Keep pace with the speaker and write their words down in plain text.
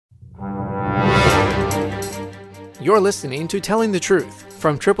You're listening to Telling the Truth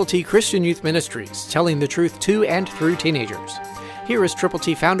from Triple T Christian Youth Ministries, telling the truth to and through teenagers. Here is Triple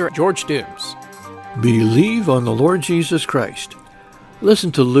T founder George Dooms. Believe on the Lord Jesus Christ.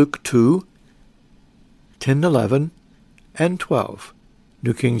 Listen to Luke 2, 10, 11, and 12,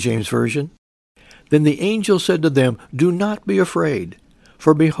 New King James Version. Then the angel said to them, "Do not be afraid,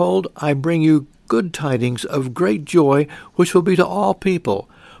 for behold, I bring you good tidings of great joy, which will be to all people.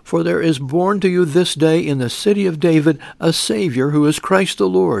 For there is born to you this day in the city of David a Savior, who is Christ the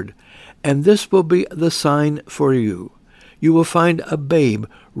Lord. And this will be the sign for you. You will find a babe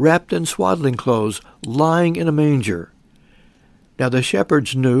wrapped in swaddling clothes, lying in a manger." Now the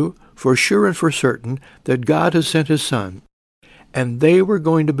shepherds knew for sure and for certain that God had sent his Son, and they were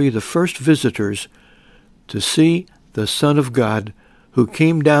going to be the first visitors to see the Son of God, who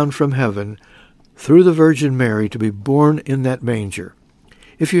came down from heaven through the Virgin Mary to be born in that manger.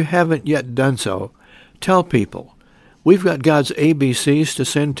 If you haven't yet done so, tell people. We've got God's ABCs to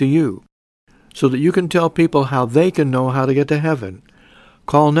send to you, so that you can tell people how they can know how to get to heaven.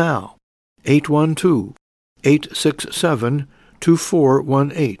 Call now,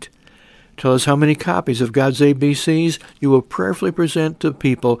 812-867-2418. Tell us how many copies of God's ABCs you will prayerfully present to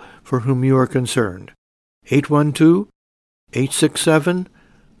people for whom you are concerned.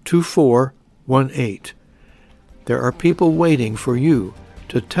 812-867-2418. There are people waiting for you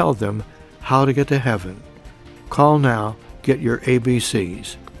to tell them how to get to heaven. Call now, get your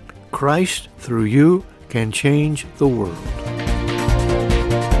ABCs. Christ, through you, can change the world.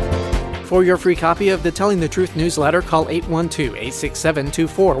 For your free copy of the Telling the Truth newsletter, call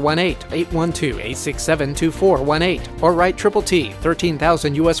 812-867-2418, 812-867-2418, or write Triple T,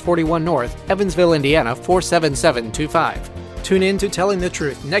 13,000 U.S. 41 North, Evansville, Indiana, 47725. Tune in to Telling the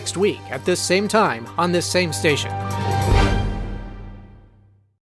Truth next week at this same time on this same station.